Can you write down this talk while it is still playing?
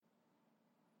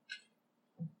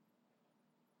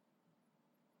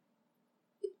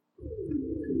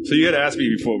So you had asked me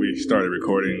before we started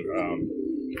recording,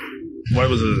 what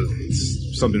was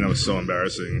something that was so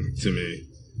embarrassing to me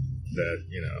that,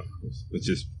 was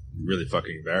just really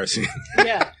fucking embarrassing.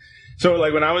 Yeah. So,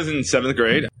 like, when I was in 7th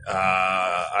grade,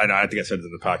 I think I said it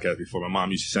in the podcast before, my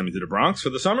mom used to send me to the Bronx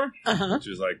for the summer, which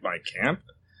was, like, my camp.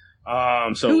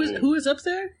 Who was up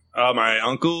there? My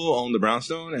uncle owned the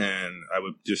brownstone, and I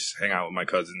would just hang out with my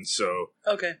cousins. So,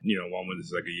 okay, one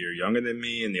was like a year younger than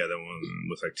me, and the other one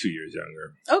was like 2 years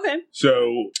younger. Okay.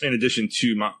 So, in addition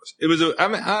to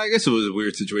I guess it was a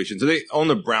weird situation. So they owned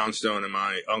the brownstone, and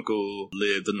my uncle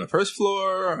lived on the first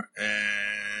floor,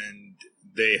 and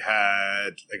they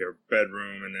had like a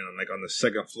bedroom, and then like on the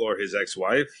second floor, his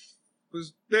ex-wife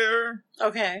was there.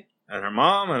 Okay. And her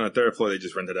mom, and on the third floor, they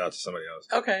just rented out to somebody else.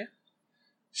 Okay.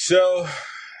 So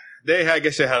I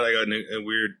guess they had like a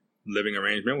weird living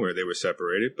arrangement where they were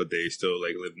separated, but they still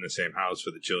like lived in the same house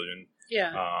for the children.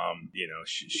 Yeah.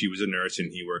 She was a nurse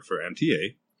and he worked for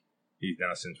MTA. He's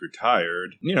now since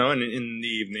retired. And in the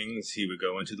evenings he would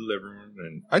go into the living room,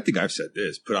 and I think I've said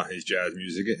this, put on his jazz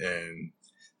music and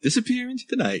disappear into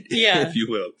the night, if you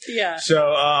will. Yeah.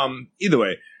 So either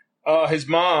way, his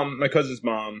mom, my cousin's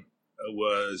mom,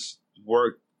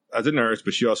 worked as a nurse,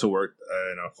 but she also worked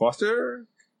in a foster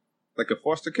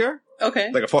care. Okay.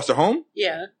 Like a foster home.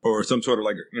 Yeah. Or some sort of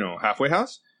like, halfway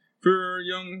house for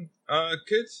young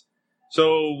kids.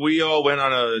 So we all went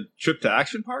on a trip to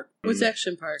Action Park. What's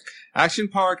Action Park? Action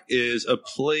Park is a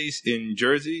place in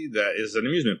Jersey that is an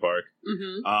amusement park.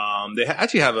 Mm-hmm. They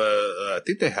actually have I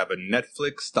think they have a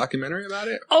Netflix documentary about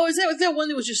it. Oh, is that one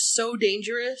that was just so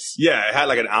dangerous? Yeah, it had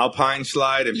like an alpine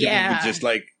slide, and people would just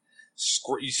like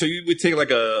so you would take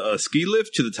like a ski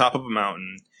lift to the top of a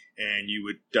mountain, and you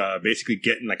would basically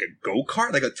get in like a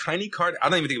go-kart, like a tiny cart. I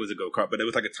don't even think it was a go-kart, but it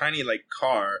was like a tiny like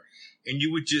car, and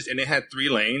you would and it had 3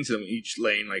 lanes, and each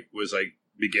lane like was like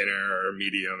beginner or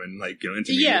medium and like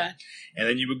intermediate. Yeah. And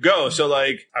then you would go. So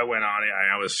like I went on it.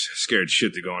 I was scared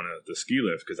shit to go on the ski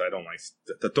lift because I don't like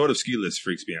the thought of ski lifts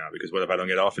freaks me out, because what if I don't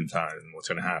get off in time and what's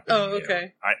going to happen? Oh,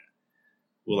 okay.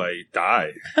 Will I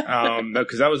die?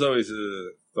 Because that was always a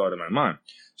thought in my mind.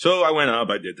 So I went up,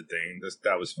 I did the thing.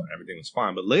 That was fine. Everything was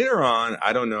fine. But later on,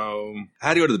 I don't know, I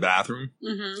had to go to the bathroom.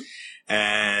 Mm-hmm.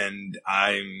 And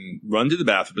I run to the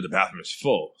bathroom, but the bathroom is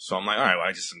full. So I'm like, all right, well,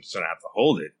 I'm just going to have to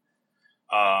hold it.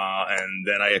 And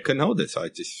then I couldn't hold it. So I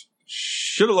just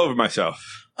shit all over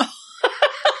myself.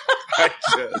 I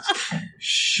just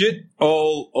shit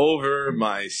all over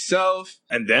myself.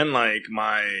 And then like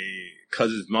my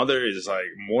cousin's mother is like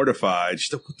mortified.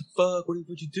 She's like, what the fuck?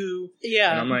 What'd you do?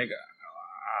 Yeah. And I'm like,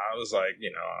 I was like,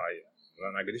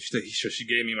 I'm not gonna. So she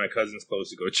gave me my cousin's clothes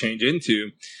to go change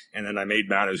into, and then I made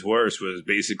matters worse. Was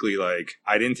basically like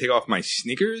I didn't take off my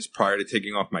sneakers prior to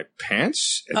taking off my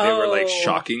pants, and they were like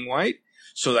shocking white.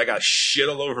 So I got shit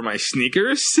all over my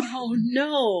sneakers. Oh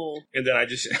no! And then I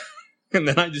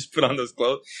just put on those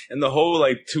clothes, and the whole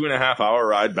like 2.5 hour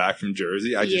ride back from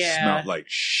Jersey, I just smelled like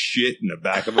shit in the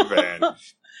back of a van.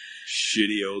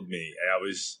 Shitty old me.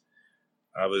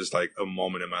 I was like a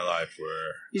moment in my life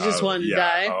where you just wanted to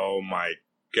die. Oh my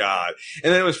God.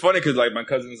 And then it was funny because like my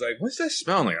cousin's like, what's that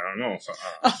smell? I'm like, I don't know. So,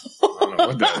 I don't know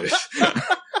what that is.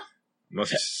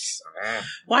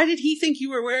 Why did he think you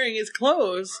were wearing his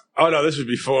clothes? Oh no, this was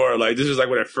before. Like this was like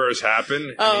when it first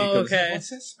happened. Oh, okay. What's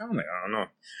that smell? I'm like, I don't know.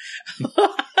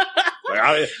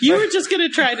 You were just gonna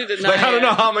try to deny. I don't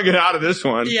know how I'm gonna get out of this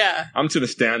one. Yeah, I'm gonna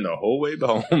stand the whole way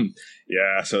home.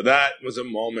 Yeah, so that was a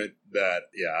moment that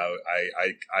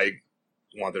I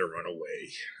wanted to run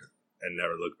away and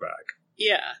never look back.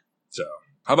 Yeah. So,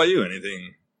 how about you?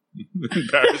 Anything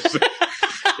embarrassing?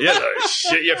 Yeah,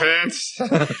 shit your pants.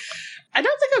 I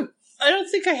don't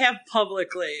think I have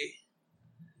publicly.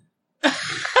 Yeah,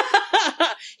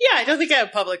 I don't think I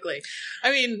have publicly.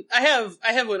 I mean, I have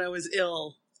when I was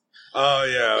ill. Oh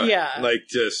yeah. Yeah. Like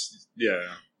just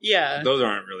Yeah. Those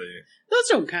aren't really. Those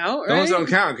don't count, right? Those don't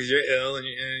count because you're ill and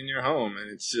you're home, and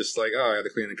it's just like, oh, I got to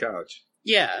clean the couch.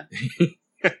 Yeah.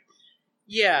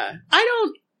 Yeah. I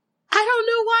don't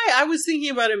know why I was thinking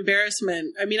about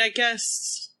embarrassment. I mean, I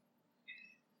guess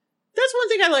that's one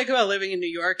thing I like about living in New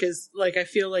York is like I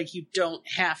feel like you don't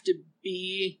have to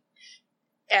be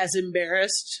as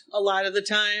embarrassed a lot of the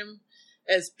time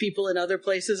as people in other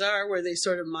places are, where they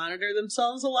sort of monitor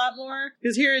themselves a lot more.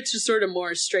 Because here it's just sort of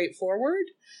more straightforward.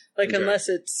 Like unless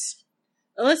it's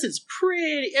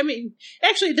pretty, I mean,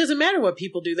 actually it doesn't matter what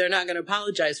people do. They're not going to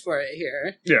apologize for it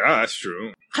here. Yeah, that's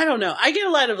true. I don't know. I get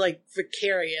a lot of like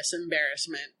vicarious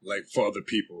embarrassment. Like for other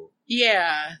people.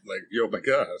 Yeah. Like, oh my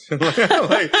God.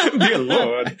 Like, dear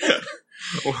Lord.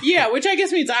 Yeah, which I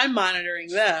guess means I'm monitoring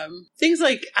them. Things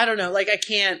like, I don't know, like I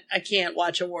can't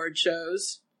watch award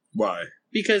shows. Why?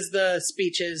 Because the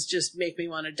speeches just make me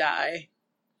want to die.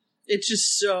 It's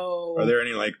just so... Are there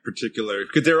any, like, particular...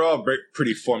 Because they're all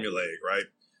pretty formulaic, right?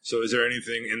 So is there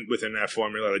anything within that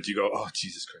formula that you go, oh,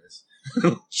 Jesus Christ?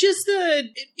 Just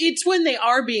it's when they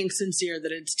are being sincere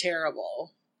that it's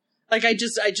terrible. Like, I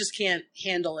just can't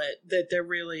handle it, that they're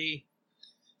really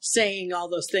saying all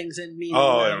those things and meaning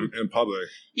them. In public.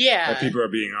 Yeah. That people are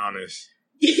being honest.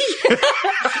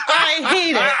 I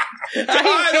hate it.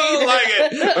 I don't like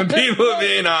it when people are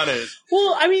being honest.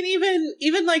 Well, I mean,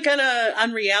 even like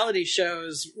on reality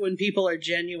shows, when people are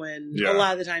genuine, a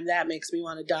lot of the time that makes me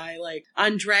want to die. Like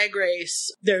on Drag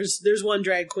Race, there's one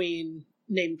drag queen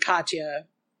named Katya.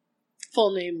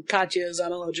 Full name Katya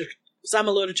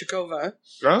Zamolodchikova.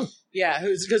 Oh. Yeah,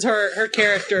 because her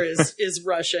character is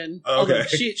Russian. Okay. Although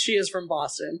she is from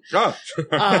Boston. Oh.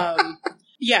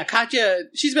 Yeah, Katya,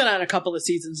 she's been on a couple of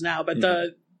seasons now, but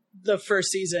the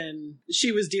first season,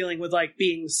 she was dealing with like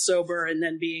being sober and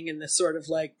then being in this sort of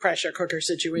like pressure cooker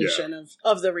situation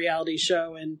of the reality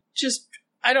show. And just,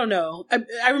 I don't know.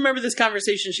 I remember this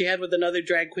conversation she had with another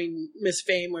drag queen, Miss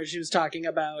Fame, where she was talking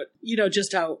about,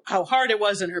 just how hard it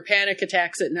was and her panic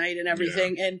attacks at night and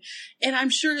everything. Yeah. And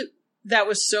I'm sure that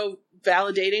was so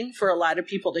validating for a lot of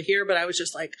people to hear, but I was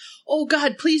just like, oh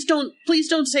God, please don't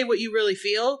say what you really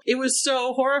feel. It was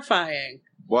so horrifying.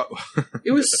 What?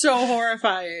 It was so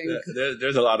horrifying.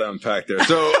 There's a lot to unpack there.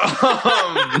 So,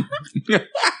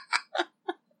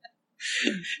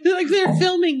 they're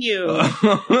filming you.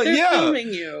 They're filming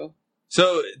you.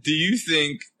 So, do you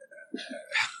think?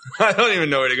 I don't even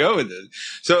know where to go with this.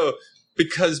 So,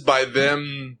 because by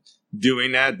them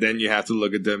doing that, then you have to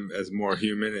look at them as more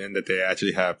human and that they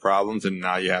actually have problems, and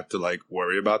now you have to like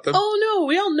worry about them. Oh no,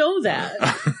 we all know that.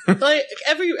 Like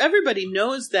everybody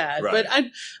knows that. Right. But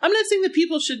I'm not saying that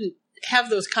people shouldn't have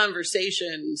those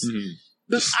conversations. Mm-hmm.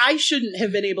 But I shouldn't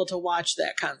have been able to watch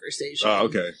that conversation. Oh,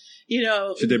 okay.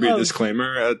 Should there be a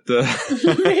disclaimer at the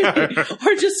maybe.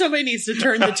 Or just somebody needs to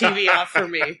turn the TV off for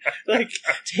me. Like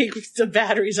take the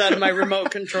batteries out of my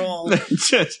remote control.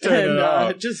 Just turn it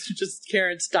off. Just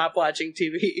Karen, stop watching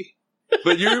TV.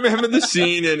 But you remember the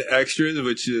scene in Extras,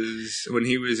 which is when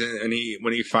he was in, and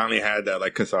when he finally had that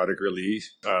like cathartic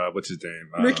release. What's his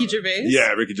name? Ricky Gervais.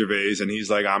 Yeah, Ricky Gervais, and he's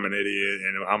like, "I'm an idiot,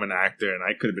 and I'm an actor, and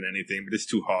I could have been anything, but it's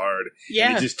too hard." Yeah,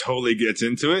 and he just totally gets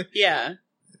into it. Yeah,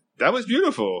 that was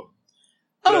beautiful.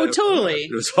 Oh, totally.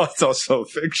 It's also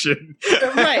fiction.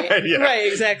 Right, yeah. Right,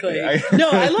 exactly. No,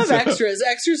 I love Extras.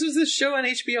 Extras was this show on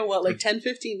HBO, 10,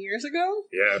 15 years ago?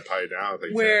 Yeah, probably now.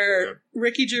 Where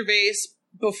Ricky Gervais,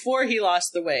 before he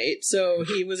lost the weight, so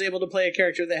he was able to play a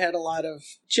character that had a lot of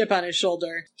chip on his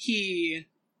shoulder. He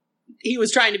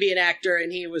was trying to be an actor,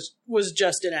 and he was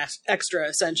just an extra,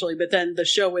 essentially. But then the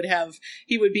show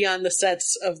he would be on the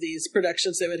sets of these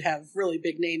productions that would have really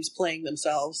big names playing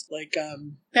themselves, like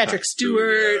Patrick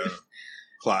Stewart,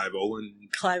 Clive Owen,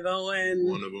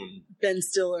 one of them, Ben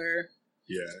Stiller.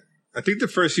 Yeah, I think the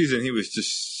first season he was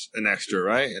just an extra,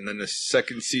 right? And then the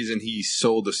second season he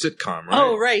sold a sitcom, right?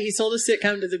 Oh, right, he sold a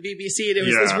sitcom to the BBC, and it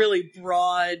was this really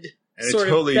broad. And sort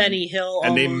of Benny Hill,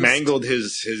 and almost. They mangled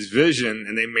his vision,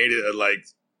 and they made it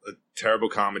a terrible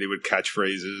comedy with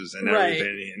catchphrases and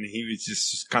everything. And he was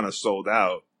just kind of sold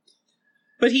out.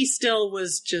 But he still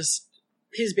was just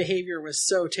his behavior was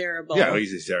so terrible. Yeah,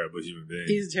 he's a terrible human being.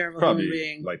 He's a terrible Probably human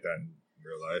being. Like that in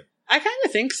real life. I kind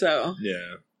of think so.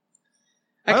 Yeah.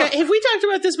 Have we talked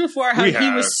about this before? How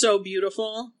he was so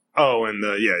beautiful. Oh, and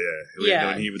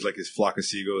when he was like his flock of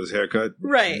seagulls haircut.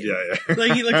 Right. Yeah.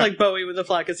 Like he looked like Bowie with a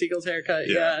flock of seagulls haircut.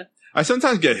 Yeah. I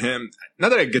sometimes get him,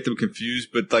 not that I get them confused,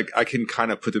 but like I can kind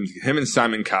of put him and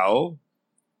Simon Cowell.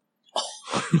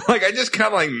 Like I just kind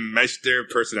of like mesh their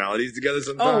personalities together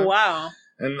sometimes. Oh, wow.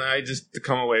 And I just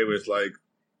come away with like,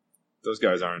 those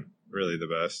guys aren't really the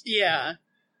best. Yeah.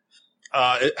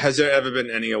 Has there ever been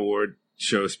any award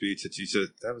show speech that you said,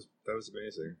 that was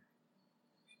amazing?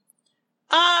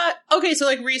 Okay, so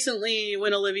like recently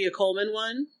when Olivia Colman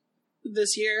won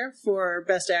this year for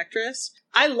Best Actress,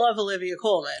 I love Olivia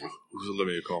Colman. Who's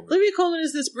Olivia Colman? Olivia Colman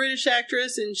is this British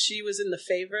actress, and she was in The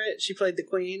Favourite. She played the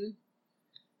Queen.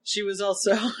 She was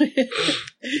also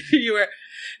you were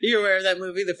aware of that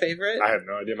movie, The Favourite? I have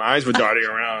no idea. My eyes were darting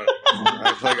around.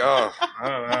 I was like, I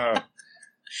don't know.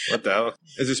 What the hell?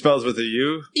 Is it spelled with a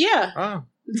U? Yeah. Oh.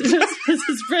 This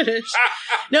is British.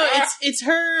 No, it's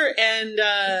her and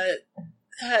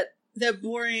that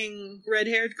boring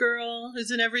red-haired girl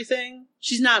who's in everything.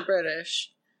 She's not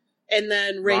British. And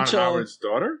then Rachel. Ron Howard's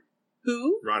daughter?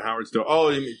 Who? Ron Howard's daughter. Oh,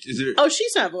 is it? Oh,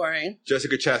 she's not boring.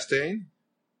 Jessica Chastain?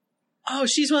 Oh,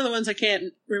 she's one of the ones I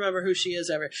can't remember who she is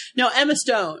ever. No, Emma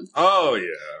Stone. Oh,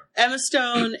 yeah. Emma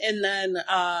Stone and then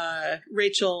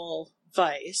Rachel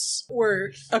Weisz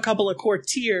were a couple of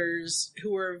courtiers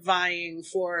who were vying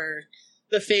for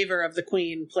the favor of the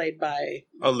queen, played by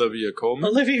Olivia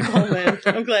Colman.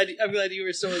 I'm glad you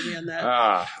were still with me on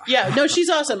that. Yeah, no, she's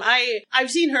awesome.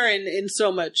 I've seen her in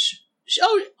so much.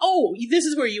 Oh, this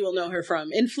is where you will know her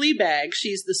from. In Fleabag,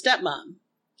 she's the stepmom.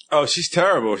 Oh, she's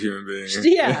terrible human being.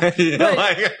 Yeah,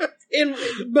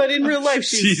 but in real life,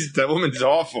 that woman's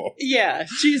awful. Yeah,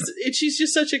 she's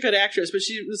just such a good actress. But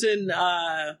she was in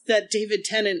that David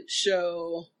Tennant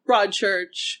show,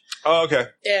 Broadchurch. Oh, okay.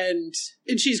 And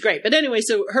she's great. But anyway,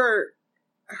 so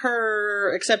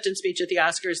her acceptance speech at the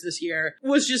Oscars this year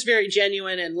was just very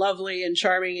genuine and lovely and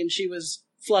charming, and she was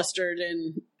flustered,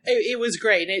 and it was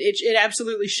great. It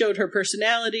absolutely showed her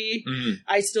personality. Mm-hmm.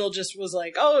 I still just was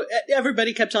like, oh,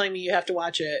 everybody kept telling me you have to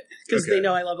watch it because they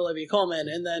know I love Olivia Colman,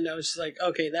 and then I was just like,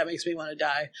 okay, that makes me want to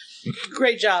die.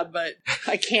 Great job, but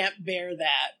I can't bear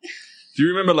that. Do you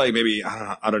remember, like, maybe,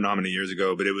 I don't know how many years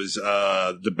ago, but it was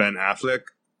the Ben Affleck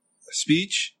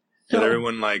speech that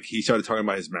everyone, like, he started talking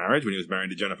about his marriage when he was married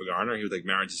to Jennifer Garner. He was like,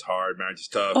 marriage is hard, marriage is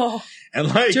tough. Oh, and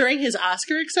like during his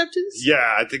Oscar acceptance?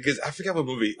 Yeah, I think, I forgot what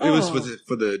movie. It was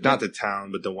for the, not The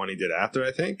Town, but the one he did after,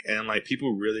 I think. And like,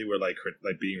 people really were like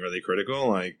being really critical,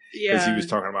 like, because he was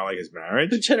talking about like his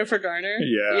marriage. With Jennifer Garner?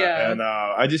 Yeah. And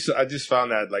I just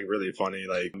found that like really funny.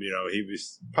 Like, you know, he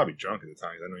was probably drunk at the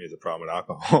time because I know he has a problem with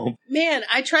alcohol. Man,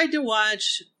 I tried to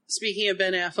watch, speaking of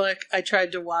Ben Affleck, I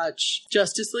tried to watch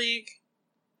Justice League.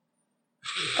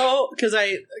 Oh, because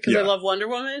I love Wonder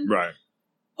Woman. Right.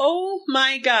 Oh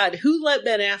my God. Who let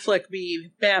Ben Affleck be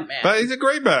Batman? But he's a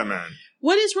great Batman.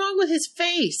 What is wrong with his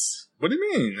face? What do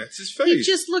you mean? That's his face. He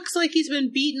just looks like he's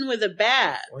been beaten with a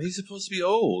bat. Well, he's supposed to be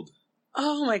old.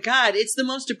 Oh my God. It's the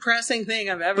most depressing thing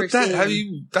I've ever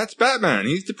seen. That's Batman.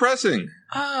 He's depressing.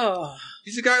 Oh.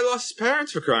 He's the guy who lost his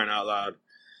parents, for crying out loud.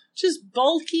 Just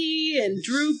bulky and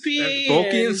droopy.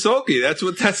 Bulky and sulky. That's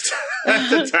the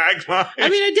tagline. I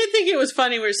mean, I did think it was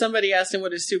funny where somebody asked him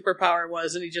what his superpower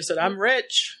was, and he just said, I'm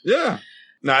rich. Yeah.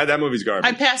 Nah, that movie's garbage.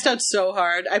 I passed out so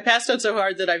hard.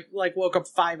 That I like woke up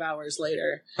 5 hours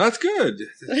later. That's good.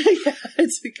 Yeah,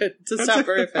 it's good. It's not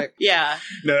perfect. Yeah.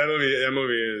 No, that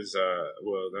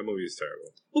movie is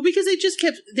terrible. Well, because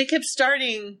they kept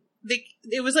starting.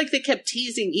 It was like they kept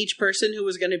teasing each person who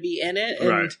was going to be in it. And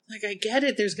right. Like, I get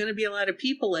it. There's going to be a lot of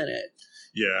people in it.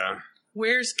 Yeah.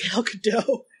 Where's Gal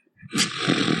Gadot?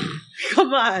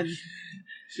 Come on.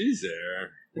 She's there.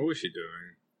 What was she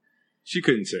doing? She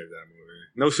couldn't save that movie.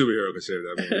 No superhero could save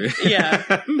that movie. Yeah.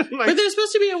 But there's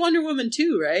supposed to be a Wonder Woman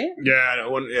 2, right? Yeah,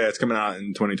 it's coming out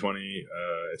in 2020.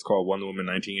 It's called Wonder Woman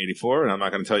 1984, and I'm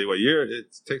not going to tell you what year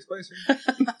it takes place in.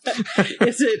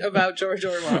 Is it about George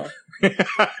Orwell?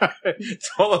 It's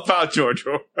all about George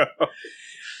Orwell.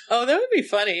 Oh, that would be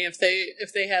funny if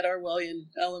they had Orwellian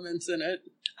elements in it.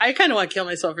 I kind of want to kill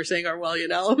myself for saying Orwellian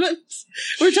elements.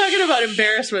 We're talking about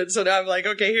embarrassment, so now I'm like,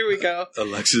 okay, here we go.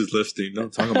 Alexa's listening.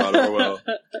 Don't talk about Orwell.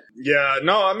 Yeah,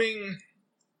 no, I mean,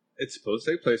 it's supposed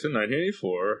to take place in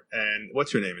 1984, and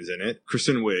what's her name is in it?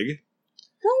 Kristen Wiig.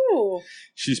 Oh.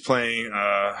 She's playing,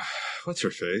 what's her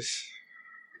face?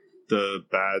 The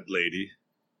bad lady,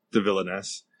 the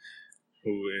villainess,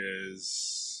 who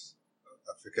is,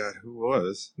 I forgot who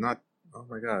was. Not, oh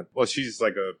my God. Well, she's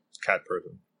like a cat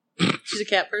person. She's a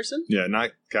cat person? Yeah,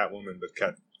 not Catwoman, but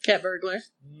cat. Cat burglar?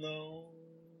 No.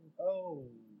 Oh,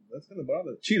 that's going to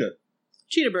bother.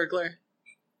 Cheetah burglar.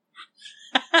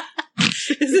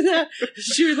 Isn't that?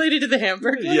 Is she related to the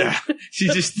Hamburglar? Yeah, she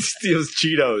just steals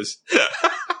Cheetos.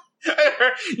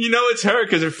 You know it's her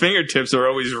because her fingertips are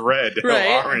always red or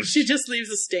orange. She just leaves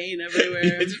a stain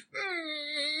everywhere.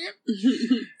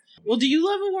 Well, do you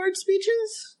love award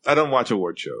speeches? I don't watch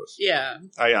award shows. Yeah.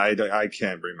 I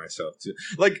can't bring myself to.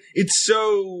 Like, it's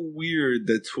so weird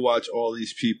to watch all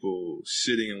these people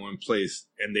sitting in one place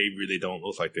and they really don't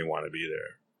look like they want to be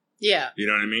there. Yeah. You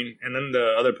know what I mean? And then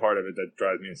the other part of it that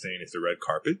drives me insane is the red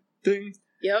carpet thing.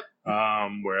 Yep.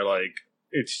 Where, like,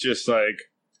 it's just like,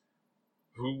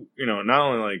 who, you know, not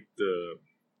only like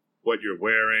what you're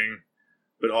wearing,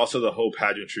 but also the whole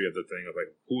pageantry of the thing of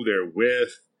like who they're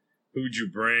with. Who'd you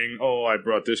bring? Oh, I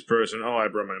brought this person. Oh, I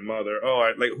brought my mother. Oh,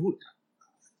 who?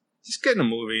 Just get in a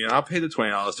movie and I'll pay the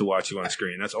 $20 to watch you on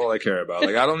screen. That's all I care about.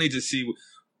 Like, I don't need to see.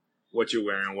 what you're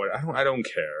wearing. What I don't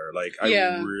care. Like I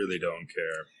really don't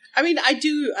care. I mean, I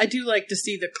do like to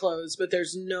see the clothes, but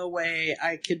there's no way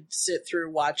I could sit through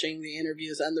watching the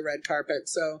interviews on the red carpet.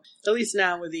 So at least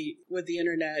now with the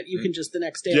internet, you can just the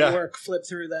next day at work flip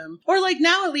through them. Or like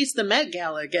now, at least the Met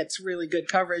Gala gets really good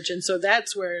coverage, and so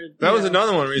that's where that was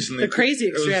another one recently. The crazy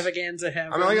extravaganza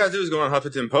happened. I mean, all you gotta do is go on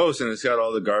Huffington Post, and it's got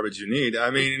all the garbage you need.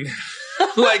 I mean,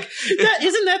 like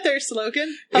isn't that their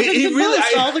slogan? Huffington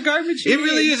Post, all the garbage you need. It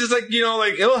really is. It's like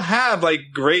like it'll have like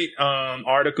great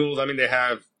articles. I mean, they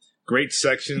have great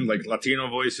sections like Latino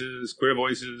voices, queer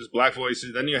voices, black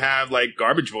voices. Then you have like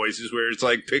garbage voices where it's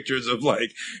like pictures of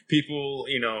like people,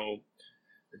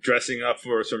 dressing up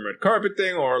for some red carpet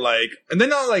thing or like, and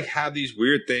then I'll like have these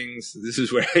weird things. This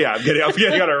is where, I'm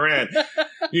getting on a rant.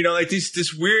 Like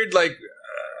this weird, like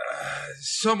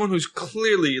someone who's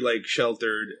clearly like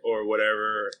sheltered or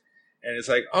whatever. And it's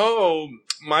like, oh,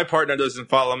 my partner doesn't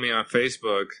follow me on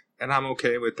Facebook and I'm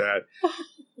okay with that.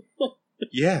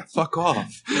 Yeah, fuck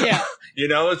off. Yeah.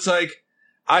 It's like,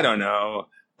 I don't know.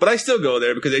 But I still go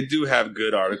there because they do have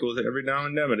good articles every now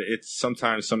and then. But it's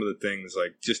sometimes some of the things,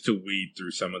 like, just to weed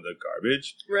through some of the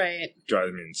garbage. Right.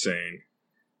 Drives me insane.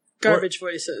 Garbage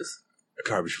voices.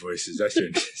 Garbage voices. That's your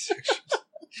intersection.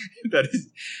 That is,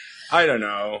 I don't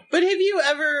know. But have you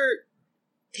ever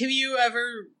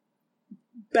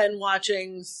been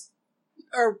watching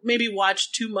or maybe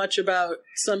watched too much about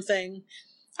something?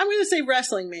 I'm going to say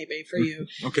wrestling maybe for you.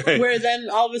 Okay. Where then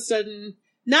all of a sudden,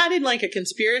 not in like a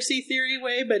conspiracy theory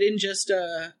way, but in just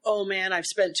oh man, I've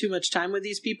spent too much time with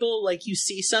these people. Like you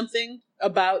see something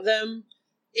about them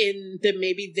that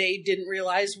maybe they didn't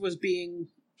realize was being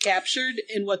captured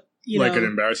in what, like an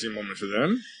embarrassing moment for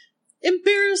them?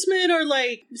 Embarrassment or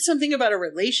like something about a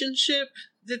relationship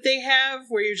that they have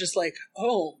where you're just like,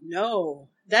 oh no.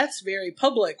 That's very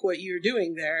public what you're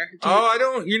doing there. I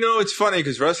don't. It's funny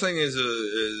because wrestling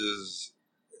is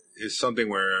something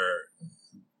where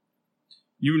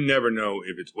you never know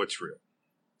if it's what's real.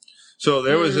 So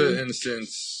there was an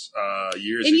instance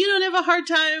years ago. And you don't have a hard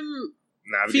time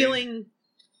feeling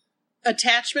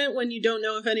attachment when you don't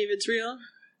know if any of it's real?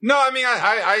 No, I mean,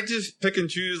 I just pick and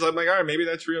choose. I'm like, all right, maybe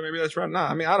that's real, maybe that's wrong. No,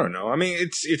 I mean, I don't know. I mean,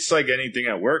 it's like anything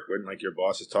at work when like your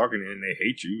boss is talking to you and they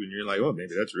hate you and you're like, oh,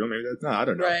 maybe that's real, maybe that's not. I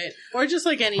don't know. Right. Or just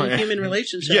like any human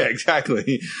relationship. Yeah,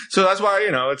 exactly. So that's why,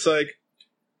 it's like,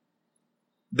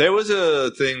 there was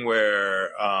a thing where,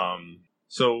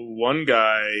 so one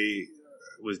guy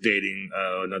was dating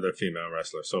another female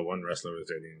wrestler. So one wrestler was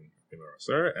dating a female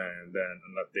wrestler and then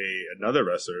another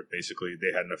wrestler, basically,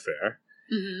 they had an affair.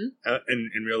 Mm-hmm.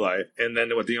 In real life, and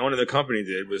then what the owner of the company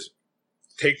did was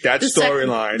take that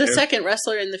storyline. The second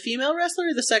wrestler and the female wrestler,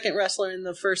 or the second wrestler and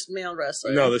the first male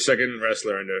wrestler? No, the second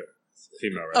wrestler and the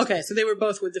female wrestler. Okay, so they were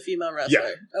both with the female wrestler.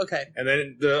 Yeah. Okay. And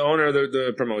then the owner of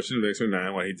the promotion, Vince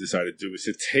McMahon, what he decided to do was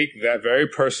to take that very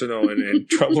personal and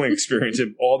troubling experience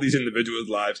in all these individuals'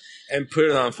 lives and put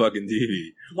it on fucking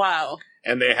TV. Wow.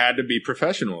 And they had to be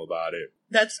professional about it.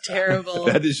 That's terrible.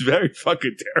 That is very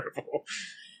fucking terrible.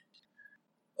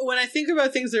 When I think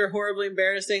about things that are horribly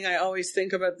embarrassing, I always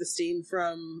think about the scene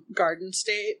from Garden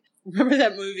State. Remember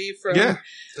that movie from... Yeah,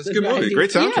 that's a good movie. Great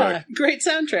soundtrack. Yeah, great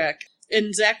soundtrack.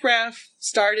 And Zach Braff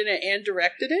starred in it and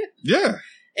directed it. Yeah.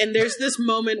 And there's this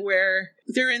moment where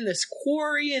they're in this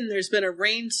quarry and there's been a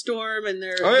rainstorm and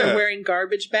they're wearing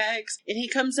garbage bags. And he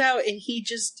comes out and he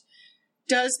just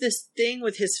does this thing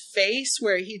with his face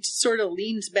where he sort of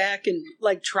leans back and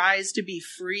like tries to be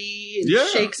free and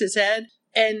shakes his head.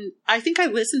 And I think I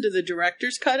listened to the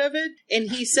director's cut of it, and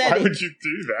he said... Why would you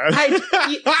do that?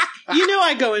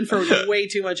 I go in for way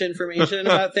too much information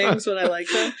about things when I like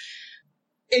them.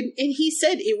 And he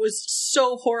said it was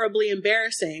so horribly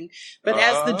embarrassing, but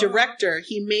as the director,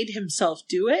 he made himself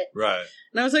do it. Right.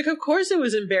 And I was like, of course it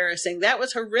was embarrassing. That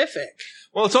was horrific.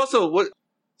 Well, it's also what...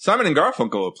 Simon and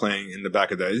Garfunkel are playing in the back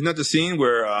of that. Isn't that the scene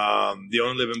where The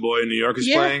Only Living Boy in New York is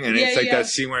playing? And it's like that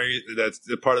scene where that's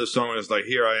the part of the song where it's like,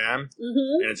 here I am.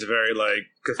 Mm-hmm. And it's a very like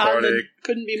cathartic.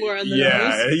 Couldn't be more on the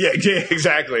nose. Yeah,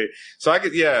 exactly. So I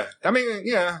could, I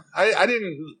mean,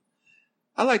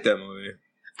 I like that movie.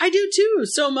 I do too,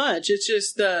 so much. It's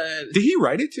just Did he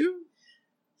write it too?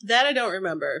 That I don't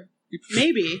remember.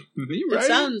 Maybe. Did he write it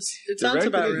sounds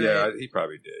about right. Yeah, he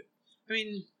probably did. I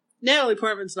mean... Natalie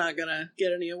Portman's not going to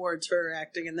get any awards for her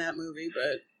acting in that movie,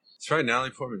 but... That's right, Natalie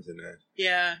Portman's in that.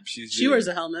 Yeah. She wears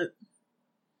a helmet.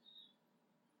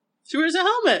 She wears a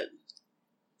helmet.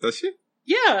 Does she?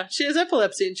 Yeah, she has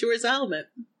epilepsy and she wears a helmet.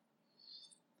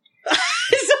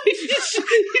 So you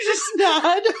just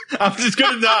nod. I'm just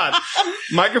going to nod.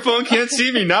 Microphone can't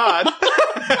see me nod.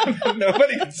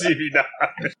 Nobody can see me nod.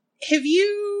 Have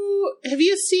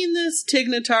you seen this Tig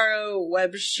Notaro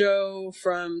web show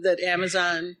from that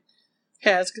Amazon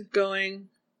has going?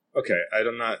 Okay,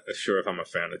 I'm not sure if I'm a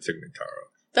fan of Tig Notaro.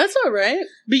 That's all right,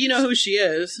 but you know who she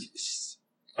is.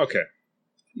 Okay,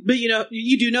 but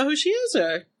you do know who she is,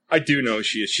 or? I do know who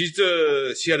she is.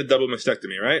 She had a double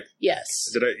mastectomy, right? Yes.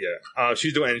 Did I? Yeah.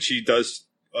 She's doing, and she does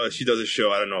a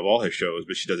show. I don't know of all her shows,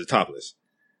 but she does it topless.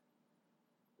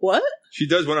 What? She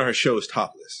does one of her shows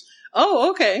topless.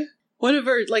 Oh, okay. One of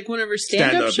her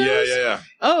stand-up shows? Yeah.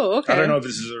 Oh, okay. I don't know if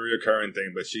this is a recurring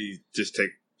thing, but she just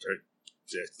takes her,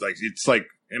 it's like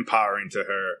empowering to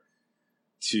her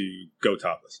to go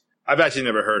topless. I've actually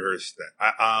never heard her.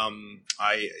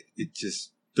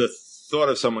 The thought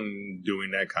of someone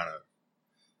doing that kind of,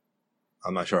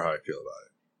 I'm not sure how I feel about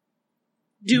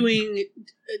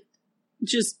it.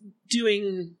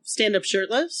 Doing stand-up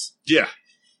shirtless? Yeah.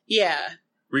 Yeah.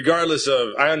 Regardless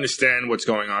of, I understand what's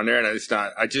going on there, and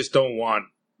I just don't want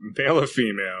male or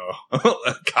female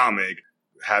comic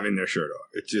having their shirt off.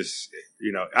 It just,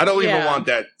 I don't even want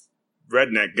that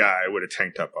redneck guy with a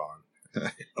tank top on.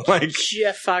 Like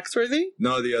Jeff Foxworthy?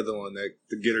 No, the other one,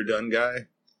 the Get Her Done guy.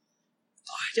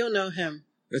 Oh, I don't know him.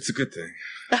 That's a good thing.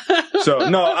 So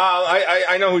no,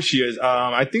 I know who she is.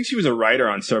 I think she was a writer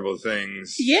on several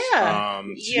things. Yeah.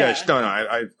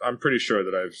 I'm pretty sure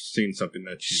that I've seen something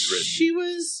that she's written. She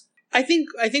was. I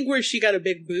think where she got a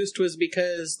big boost was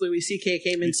because Louis C.K.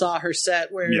 came and saw her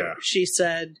set where she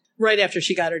said right after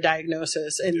she got her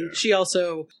diagnosis, and she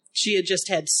had just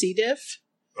had C. diff.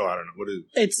 Oh, I don't know. What is it?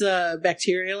 It's a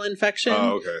bacterial infection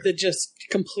that just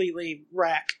completely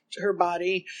racked her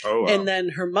body. Oh, wow. And then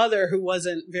her mother, who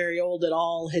wasn't very old at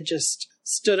all, had just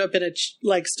stood up in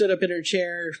her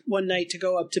chair one night to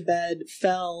go up to bed,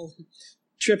 fell,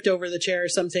 tripped over the chair or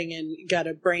something, and got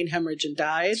a brain hemorrhage and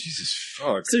died. Jesus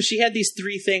fuck. So she had these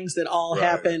 3 things that all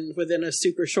happened within a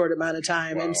super short amount of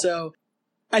time. Wow. And so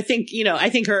I think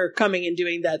her coming and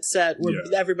doing that set,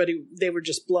 they were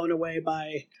just blown away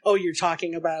by, you're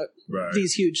talking about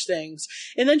these huge things.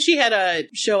 And then she had a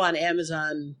show on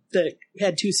Amazon that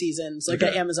had 2 seasons, an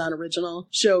Amazon original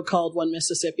show called One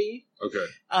Mississippi. Okay.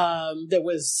 That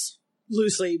was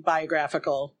loosely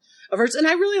biographical of hers. And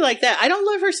I really like that. I don't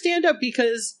love her stand-up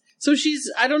because... So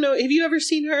I don't know, have you ever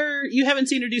seen her? You haven't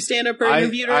seen her do stand-up or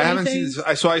interviewed or anything? I haven't seen...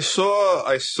 So I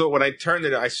saw, when I turned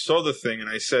it, I saw the thing and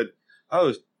I said...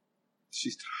 Oh,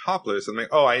 she's topless. I'm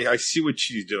like, I see what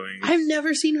she's doing. I've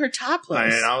never seen her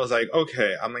topless. And I was like,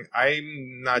 okay. I'm like,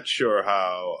 I'm not sure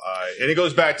how. And it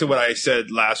goes back to what I said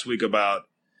last week about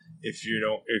if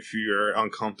you're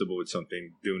uncomfortable with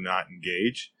something, do not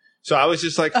engage. So I was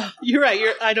just like, you're right.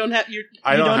 You don't have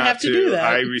to do that.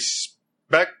 I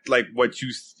respect what what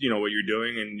you're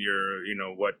doing and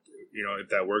if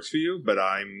that works for you. But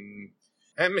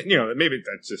maybe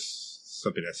that's just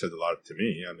something that says a lot to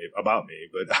me, about me,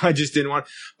 but I just didn't want,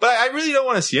 but I really don't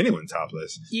want to see anyone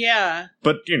topless. Yeah.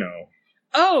 But,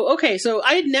 Oh, okay. So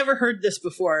I had never heard this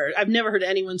before. I've never heard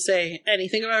anyone say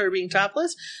anything about her being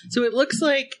topless. So it looks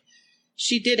like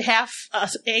she did half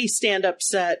a stand-up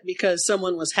set because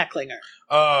someone was heckling her.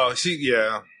 Oh,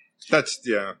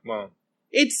 well.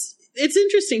 It's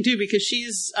interesting, too, because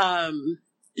she's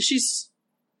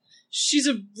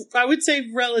I would say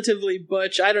relatively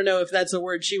butch. I don't know if that's a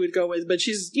word she would go with, but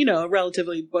she's, a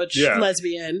relatively butch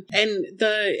lesbian. And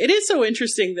it is so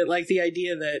interesting that the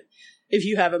idea that if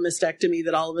you have a mastectomy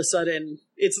that all of a sudden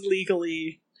it's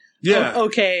legally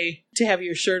okay to have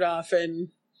your shirt off. And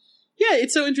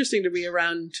it's so interesting to be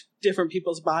around different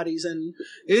people's bodies. And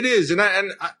it is. And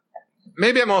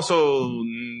maybe I'm also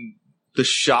the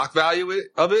shock value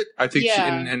of it. I think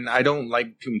and I don't like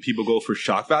when people go for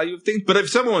shock value of things, but if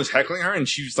someone was heckling her and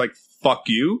she was like, fuck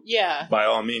you, by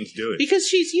all means do it. Because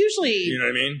she's usually, you know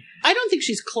what I mean? I don't think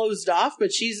she's closed off,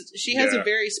 but she has a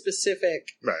very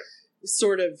specific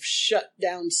sort of shut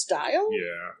down style.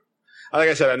 Yeah. Like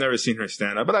I said, I've never seen her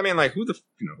stand up, but I mean, who the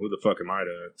fuck am I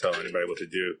to tell anybody what to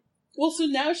do? Well, so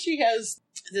now she has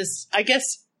this, I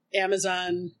guess,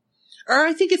 Amazon, or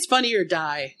I think it's Funny or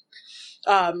Die.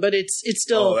 But it's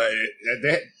still.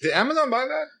 Did Amazon buy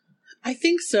that? I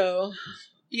think so.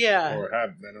 Yeah. Or I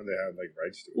know they have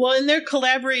rights to it. Well, and they're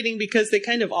collaborating because they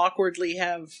kind of awkwardly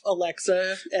have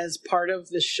Alexa as part of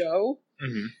the show.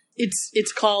 Mm-hmm.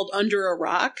 It's called Under a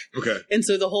Rock. Okay. And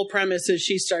so the whole premise is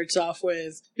she starts off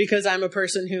with, because I'm a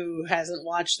person who hasn't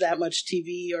watched that much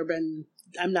TV or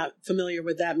I'm not familiar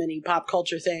with that many pop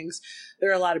culture things.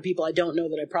 There are a lot of people I don't know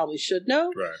that I probably should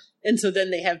know. Right. And so then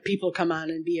they have people come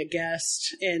on and be a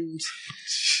guest, and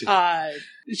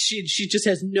she just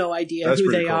has no idea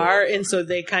who they are, and so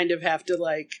they kind of have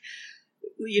to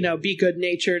be good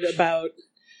natured about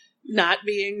not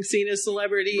being seen as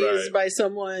celebrities Right. by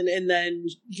someone, and then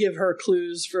give her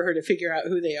clues for her to figure out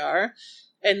who they are.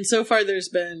 And so far, there's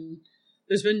been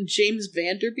James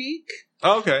Vanderbeek.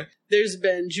 Oh, okay. There's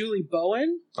been Julie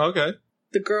Bowen, Okay.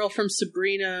 the girl from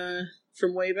Sabrina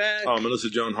from way back. Oh, Melissa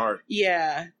Joan Hart.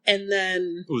 Yeah, and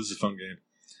then It was a fun game.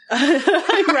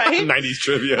 right. 90s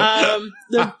trivia.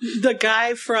 The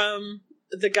guy from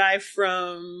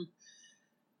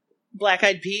Black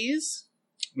Eyed Peas.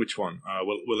 Which one?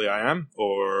 Willie I Am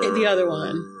or The other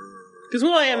one. Because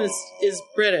Will.i.am is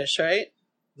British, right?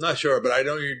 Not sure, but I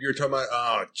know you're talking about.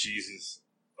 Oh, Jesus!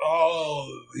 Oh,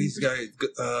 he's the guy.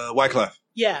 Wyclef.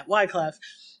 Yeah, Wyclef.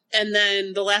 And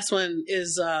then the last one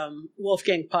is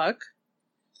Wolfgang Puck.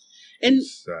 And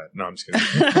No, I'm just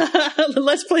kidding.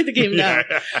 let's play the game now.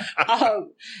 Yeah.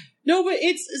 No, but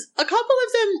it's a couple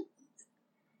of them.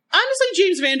 Honestly,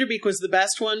 James Vanderbeek was the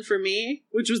best one for me,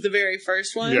 which was the very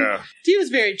first one. Yeah. He was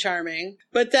very charming.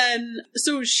 But then,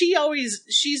 so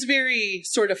she's very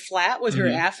sort of flat with her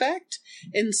affect.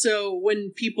 And so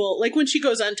when people, like when she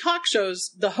goes on talk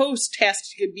shows, the host has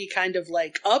to be kind of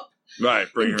like up Right.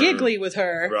 Bring and her. giggly with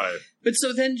her. Right. But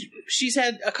so then she's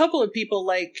had a couple of people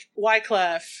like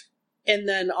Wyclef and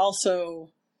then also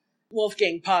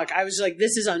Wolfgang Puck. I was like,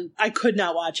 I could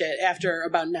not watch it after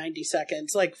about 90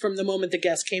 seconds, like from the moment the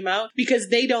guest came out, because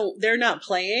they're not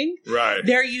playing. Right.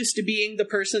 They're used to being the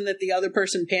person that the other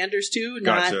person panders to,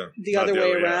 Gotcha. not the other way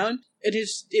Yeah. around.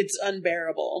 It's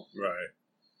unbearable. Right.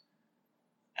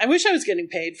 I wish I was getting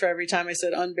paid for every time I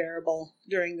said unbearable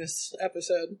during this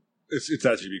episode. It's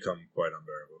actually become quite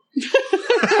unbearable.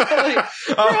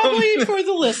 Probably for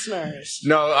the listeners.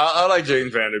 No, I like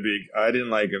James Vanderbeek. I didn't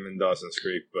like him in Dawson's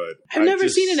Creek, but I've never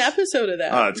seen an episode of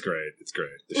that. Oh, it's great. It's great.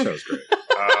 The show's great.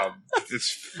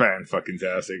 It's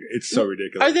fan-fucking-tastic. It's so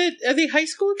ridiculous. Are they high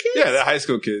school kids? Yeah, they're high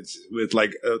school kids with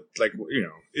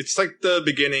it's like the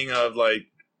beginning of like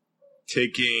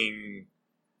taking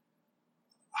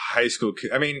high school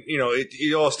kids. I mean,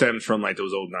 it all stems from like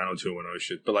those old 90210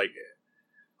 shit, but like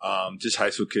just high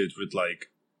school kids with like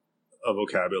a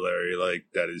vocabulary like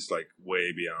that is like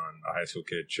way beyond a high school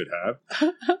kid should have,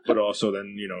 but also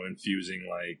then infusing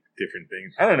like different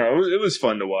things. I don't know. It was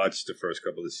fun to watch the first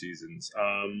couple of seasons.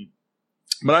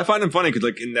 But I find him funny because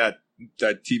like in that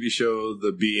TV show,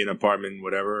 The Bee in Apartment,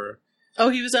 whatever. Oh,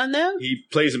 he was on that? He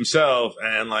plays himself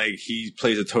and like he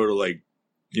plays a total like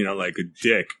like a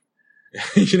dick.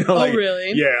 Oh,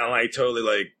 really? Yeah, like totally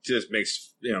like just makes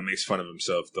fun of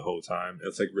himself the whole time.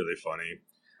 It's like really funny.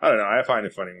 I don't know. I find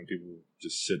it funny when people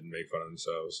just sit and make fun of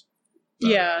themselves.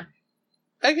 Yeah,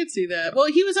 I could see that. Well,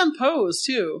 he was on Pose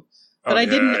too, but I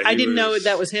didn't know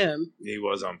that was him. He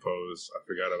was on Pose. I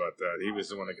forgot about that. He was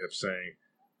the one that kept saying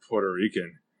Puerto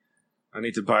Rican. I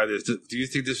need to buy this. Do you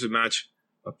think this would match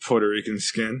a Puerto Rican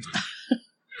skin?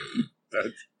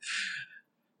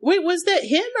 Wait, was that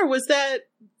him or was that?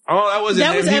 Oh, that wasn't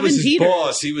him. Was he Evan was his Peters.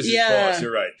 boss. He was his boss.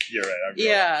 You're right.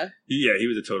 Yeah. He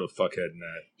was a total fuckhead in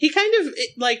that. He kind of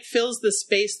like fills the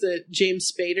space that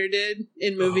James Spader did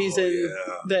in movies in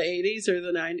the 80s or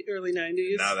the early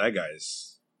 90s. Now that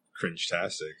guy's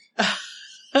cringe-tastic.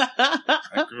 That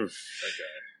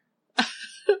guy.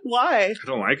 Why? I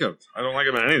don't like him. I don't like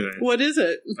him in anything. What is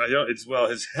it?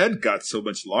 His head got so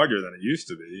much larger than it used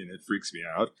to be, and it freaks me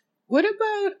out. What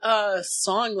about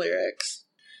song lyrics?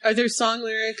 Are there song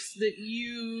lyrics that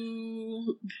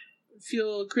you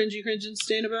feel cringy and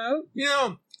stain about?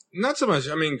 Not so much.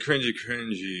 I mean,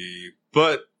 cringy,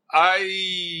 but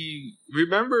I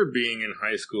remember being in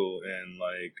high school and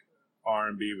like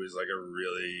R&B was like a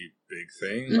really big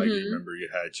thing. Like, you remember you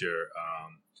had your,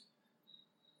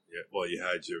 you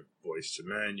had your Boyz II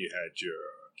Men, you had your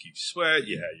Keith Sweat,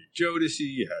 you had your Jodeci,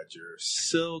 you had your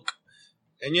Silk,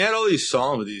 and you had all these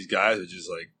songs with these guys who just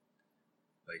like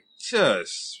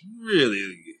just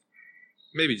really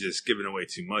maybe just giving away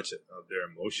too much of their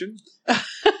emotion.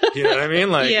 You know what I mean?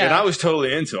 Like, and I was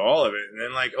totally into all of it. And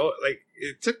then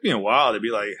it took me a while to be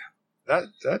like,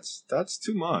 that's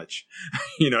too much.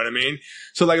 You know what I mean?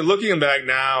 So like looking back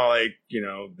now, like,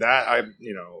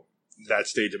 that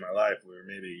stage of my life where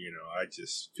maybe, I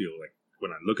just feel like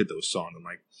when I look at those songs, I'm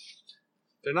like,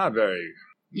 they're not very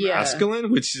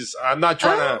masculine, which is, I'm not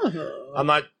trying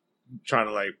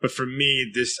to like, but for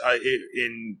me,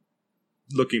 in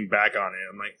looking back on it,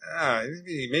 I'm like,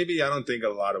 maybe I don't think a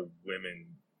lot of women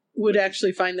would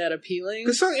actually find that appealing.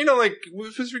 Because like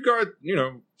with this regard,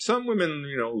 some women,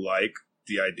 like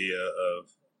the idea of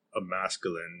a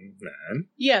masculine man.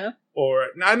 Yeah. Or,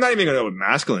 I'm not even going to go with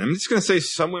masculine. I'm just going to say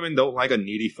some women don't like a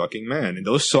needy fucking man. And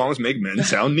those songs make men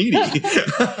sound needy.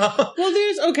 Well,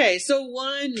 so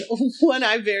one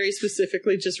I very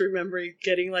specifically just remember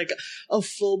getting like a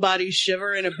full body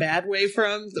shiver in a bad way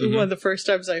from. One of the first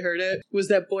times I heard it was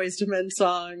that Boyz II Men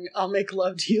song, I'll Make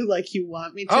Love to You Like You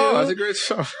Want Me to. Oh, that's a great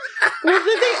song. Well,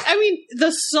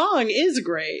 the song is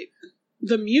great.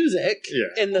 The music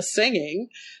and the singing,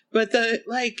 but well,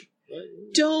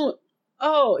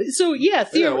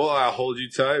 I'll hold you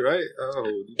tight, right?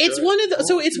 It's tight.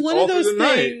 It's one of those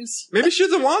things. Maybe she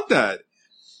doesn't want that.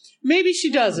 Maybe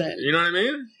she doesn't. You know what I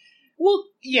mean? Well,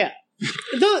 yeah.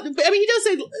 He does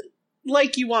say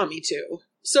like you want me to.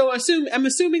 So I'm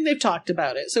assuming they've talked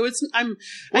about it. So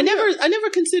I never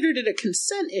considered it a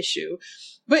consent issue,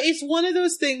 but it's one of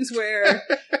those things where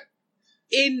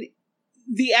in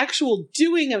the actual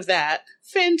doing of that,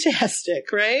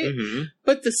 fantastic, right? Mm-hmm.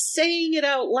 But the saying it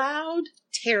out loud,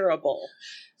 terrible.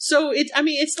 So it's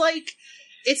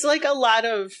like a lot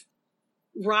of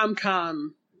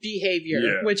rom-com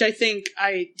behavior, which I think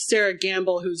Sarah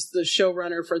Gamble, who's the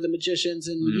showrunner for The Magicians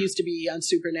and used to be on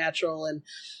Supernatural and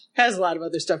has a lot of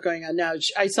other stuff going on now.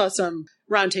 I saw some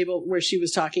roundtable where she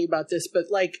was talking about this, but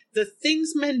like the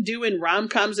things men do in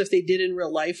rom-coms, if they did in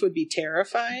real life, would be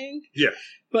terrifying. Yeah.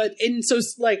 But, and so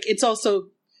like, it's also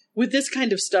with this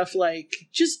kind of stuff, like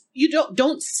just, you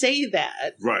don't say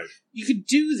that. Right. You could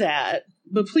do that,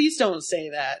 but please don't say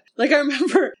that. Like I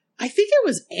remember, I think it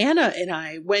was Anna and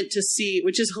I went to see,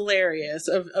 which is hilarious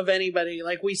of anybody.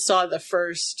 Like we saw the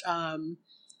first, oh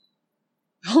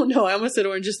no, I almost said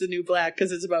Orange is the New Black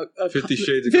because it's about 50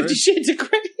 Shades of Grey. 50 Shades of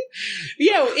Grey.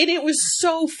 Yeah, and it was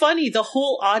so funny. The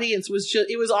whole audience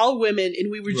it was all women, and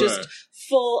we were just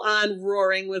full on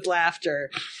roaring with laughter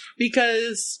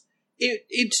because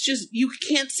it's just, you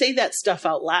can't say that stuff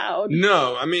out loud.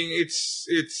 No, I mean,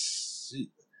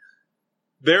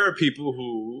 there are people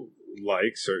who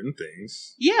like certain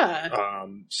things. Yeah.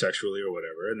 Sexually or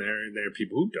whatever, and there are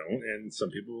people who don't, and some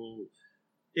people...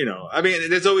 You know, I mean,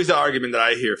 there's always the argument that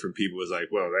I hear from people is like,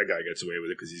 well, that guy gets away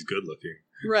with it because he's good looking.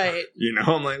 Right. You know,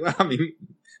 I'm like, well, I mean,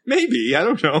 maybe, I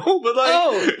don't know. But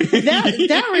like,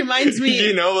 that reminds me.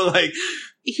 You know, like,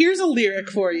 here's a lyric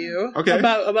for you. Okay.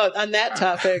 About on that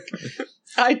topic.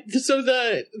 So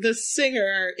the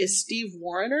singer is Steve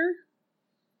Wariner.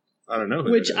 I don't know.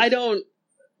 Which I don't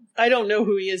know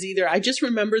who he is either. I just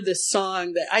remember this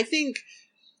song that I think.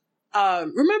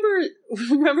 Remember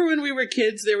when we were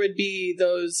kids, there would be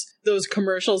those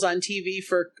commercials on TV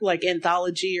for like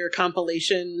anthology or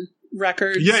compilation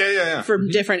records from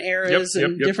different eras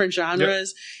and different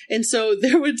genres. Yep. And so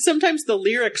there would sometimes the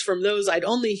lyrics from those, I'd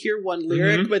only hear one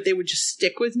lyric, but they would just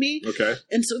stick with me. Okay.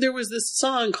 And so there was this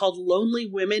song called Lonely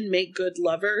Women Make Good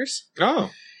Lovers.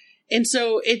 Oh. And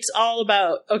so it's all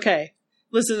about, okay,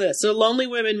 listen to this. So lonely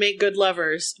women make good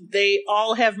lovers. They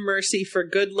all have mercy for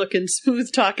good-looking,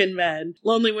 smooth-talking men.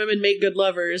 Lonely women make good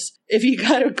lovers. If you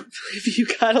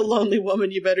got a lonely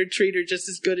woman, you better treat her just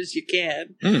as good as you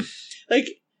can.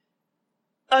 Like,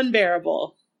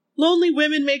 unbearable. Lonely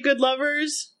women make good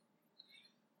lovers.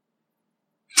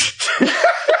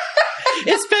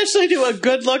 Especially to a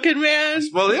good-looking man.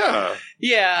 Well, yeah.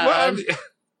 Yeah.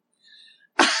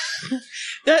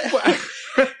 Well,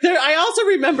 I also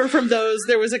remember from those,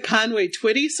 there was a Conway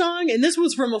Twitty song, and this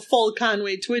was from a full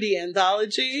Conway Twitty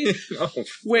anthology,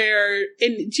 where,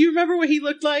 and do you remember what he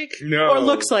looked like? No. Or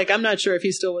looks like, I'm not sure if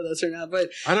he's still with us or not, but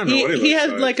I don't know what he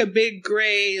had like a big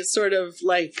gray sort of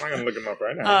like, I'm gonna look him up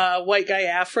right now. White guy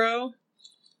afro,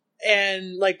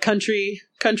 and like country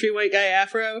white guy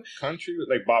afro. Country,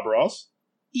 like Bob Ross?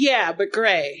 Yeah, but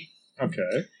gray.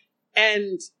 Okay.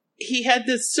 And he had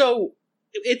this, so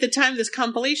at the time this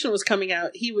compilation was coming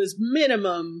out, he was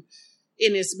minimum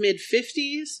in his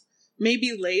mid-50s,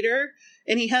 maybe later.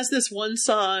 And he has this one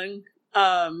song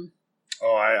I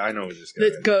know this guy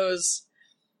that goes,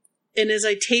 and as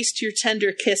I taste your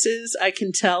tender kisses, I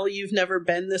can tell you've never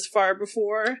been this far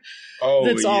before. Oh,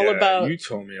 that's all about. You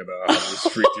told me about how this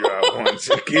freaked you out once.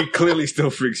 It clearly still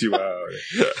freaks you out.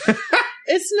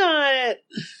 It's not...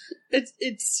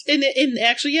 It's in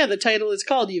actually, yeah, the title is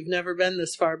called "You've Never Been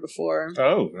This Far Before."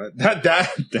 Oh, that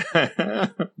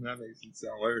makes it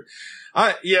sound weird.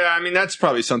 I mean, that's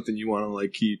probably something you want to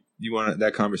like keep. You want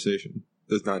that conversation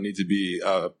does not need to be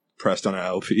pressed on an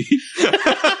LP.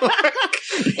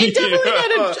 It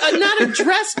definitely not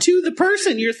addressed to the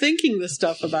person you're thinking this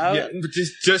stuff about. Yeah, but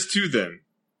just to them.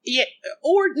 Yeah,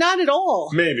 or not at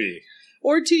all. Maybe.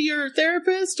 Or to your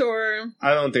therapist, or...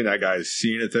 I don't think that guy's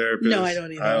seen a therapist. No, I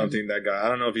don't either. I don't think that guy... I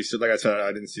don't know if he's still... Like I said,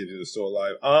 I didn't see if he was still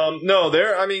alive. No,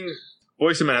 I mean,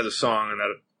 Boyz II Men has a song, and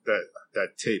that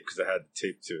that tape because I had the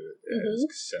tape to it as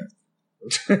cassette.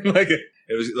 Like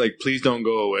it was like, please don't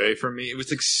go away from me. It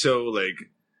was like so like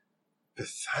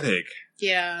pathetic.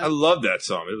 Yeah. I love that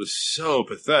song. It was so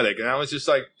pathetic. And I was just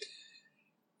like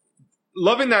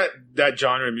loving that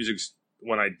genre of music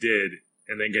when I did,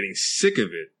 and then getting sick of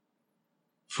it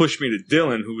pushed me to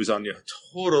Dylan, who was on the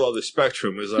total other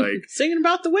spectrum, was like singing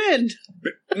about the wind.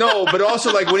 No, but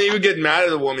also like when he would get mad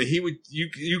at a woman, he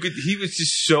was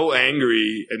just so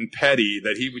angry and petty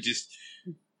that he would just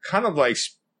kind of like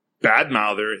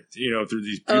badmouth her, through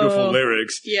these beautiful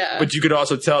lyrics. Yeah. But you could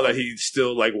also tell that he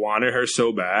still like wanted her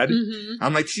so bad. Mm-hmm.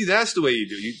 I'm like, see, that's the way you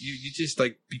do. You just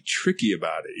like be tricky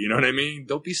about it. You know what I mean?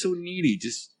 Don't be so needy.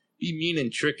 Just be mean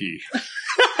and tricky.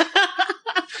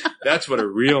 That's what a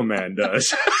real man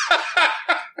does.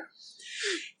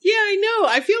 Yeah, I know.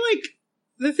 I feel like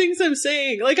the things I'm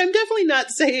saying, like I'm definitely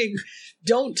not saying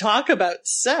don't talk about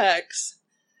sex.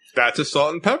 That's a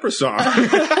Salt and Pepper song.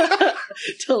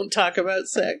 Don't talk about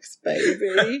sex,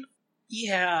 baby.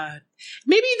 Yeah.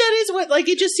 Maybe that is what, like,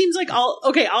 it just seems like all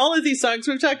of these songs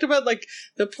we've talked about, like,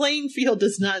 the playing field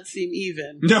does not seem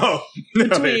even. No.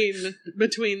 Between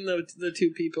the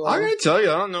two people. I'm going to tell you,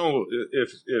 I don't know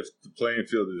if the playing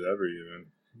field is ever even.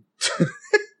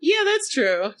 Yeah, that's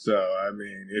true. So, I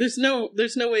mean. There's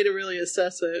no way to really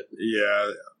assess it.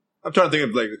 Yeah. I'm trying to think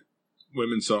of, like,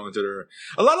 women's songs that are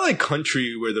a lot of, like,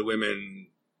 country where the women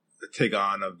take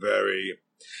on a very,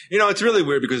 it's really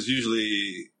weird because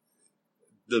usually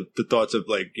the thoughts of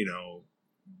like,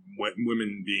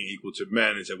 women being equal to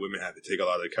men is that women have to take a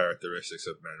lot of the characteristics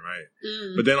of men, right?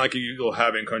 Mm. But then like you'll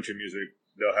have in country music,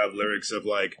 they'll have lyrics of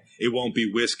like, it won't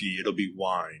be whiskey, it'll be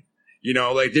wine.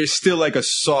 Like there's still like a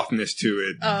softness to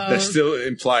it that still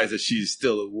implies that she's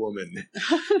still a woman,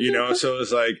 So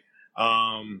it's like,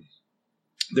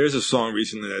 there's a song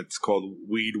recently that's called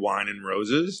 "Weed, Wine, and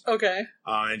Roses." Okay.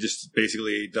 And just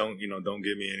basically don't give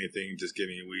me anything, just give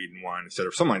me weed and wine instead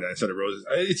of something like that instead of roses.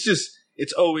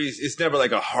 It's never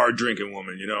like a hard drinking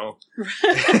woman,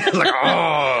 Right. Like,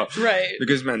 oh, right.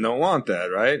 Because men don't want that,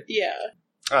 right? Yeah.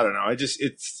 I don't know.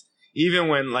 It's even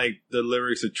when like the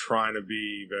lyrics are trying to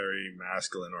be very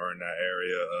masculine or in that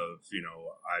area of,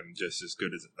 I'm just as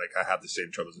good as, like, I have the same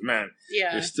troubles as men.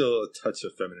 Yeah. There's still a touch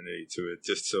of femininity to it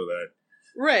just so that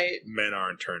right. men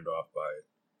aren't turned off by it.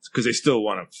 Because they still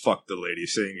want to fuck the lady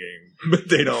singing, but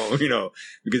they don't,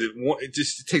 because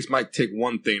it might take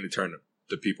one thing to turn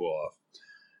the people off.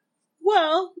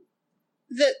 Well,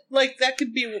 that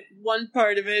could be one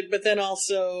part of it, but then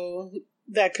also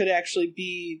that could actually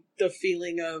be the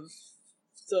feeling of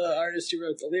the artist who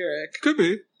wrote the lyric. Could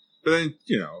be. But then,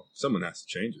 someone has to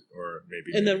change it, or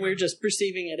maybe. And then we're just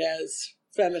perceiving it as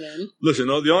feminine. Listen,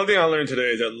 the only thing I learned today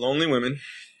is that lonely women,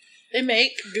 they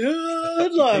make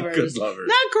good lovers. Good lovers.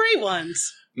 Not great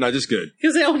ones. No, just good.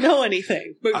 Because they don't know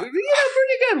anything. But, pretty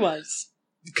good ones.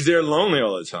 Because they're lonely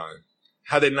all the time.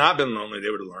 Had they not been lonely, they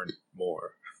would have learned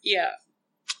more. Yeah.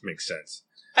 Makes sense.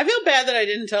 I feel bad that I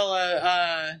didn't tell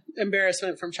a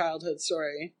embarrassment from childhood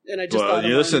story. And I just thought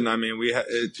listen, I mean,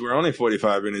 we're only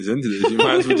 45 minutes into this. You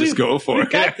might as well just go for it.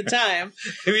 We got the time.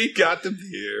 We got the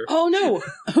beer. Oh, no.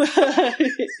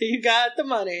 You got the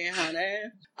money, honey.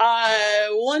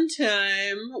 One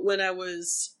time when I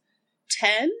was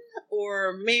 10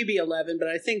 or maybe 11, but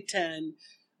I think 10,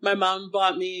 my mom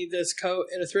bought me this coat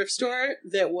at a thrift store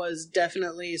that was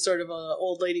definitely sort of a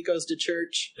old lady goes to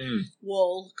church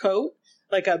wool coat.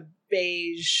 Like a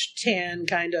beige tan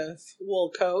kind of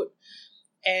wool coat.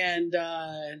 And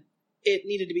it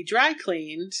needed to be dry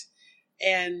cleaned.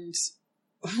 And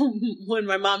when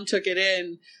my mom took it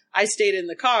in, I stayed in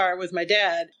the car with my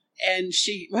dad. And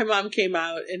my mom came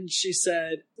out and she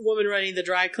said, the woman running the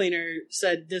dry cleaner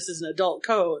said, this is an adult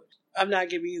coat. I'm not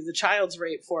giving you the child's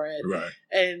rate for it. Right.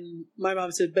 And my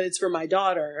mom said, but it's for my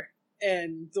daughter.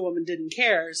 And the woman didn't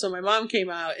care. So my mom came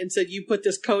out and said, you put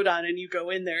this coat on and you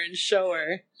go in there and show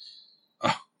her.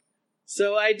 Oh.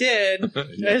 So I did.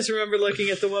 Yeah. I just remember looking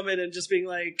at the woman and just being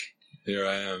like, Here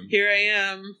I am. Here I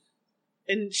am.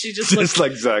 And she just looked,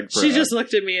 like Zach Braff. She just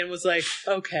looked at me and was like,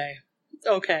 okay.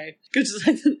 Because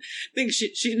I think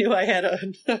she knew I had a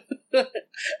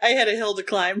hill to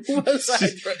climb.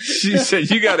 She said,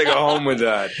 you got to go home with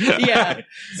that. Yeah.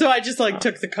 So I just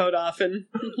took the coat off and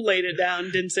laid it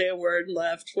down, didn't say a word,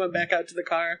 left, went back out to the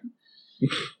car.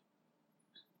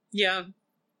 Yeah.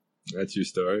 That's your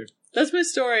story? That's my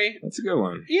story. That's a good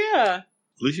one. Yeah.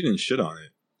 At least you didn't shit on it.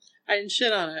 I didn't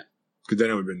shit on it. Because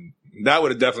then that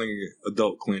would have definitely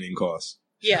adult cleaning costs.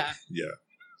 Yeah. Yeah.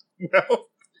 Well,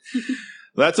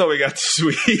 that's all we got this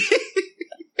week.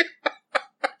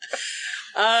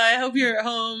 I hope you're at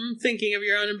home thinking of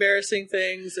your own embarrassing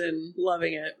things and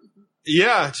loving it.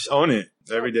 Yeah, just own it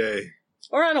every day.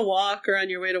 Or on a walk, or on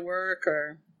your way to work,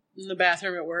 or in the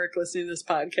bathroom at work listening to this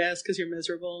podcast because you're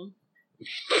miserable.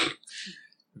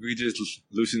 We just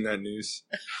loosen that noose.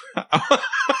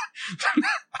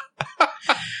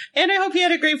 And I hope you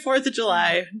had a great 4th of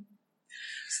July.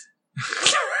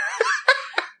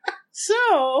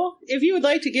 So, if you would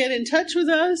like to get in touch with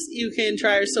us, you can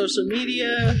try our social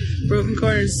media,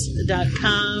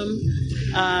 brokencorners.com.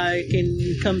 You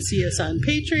can come see us on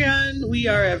Patreon. We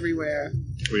are everywhere.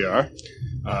 We are.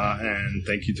 And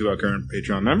thank you to our current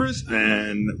Patreon members.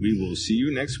 And we will see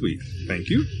you next week. Thank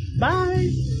you.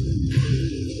 Bye.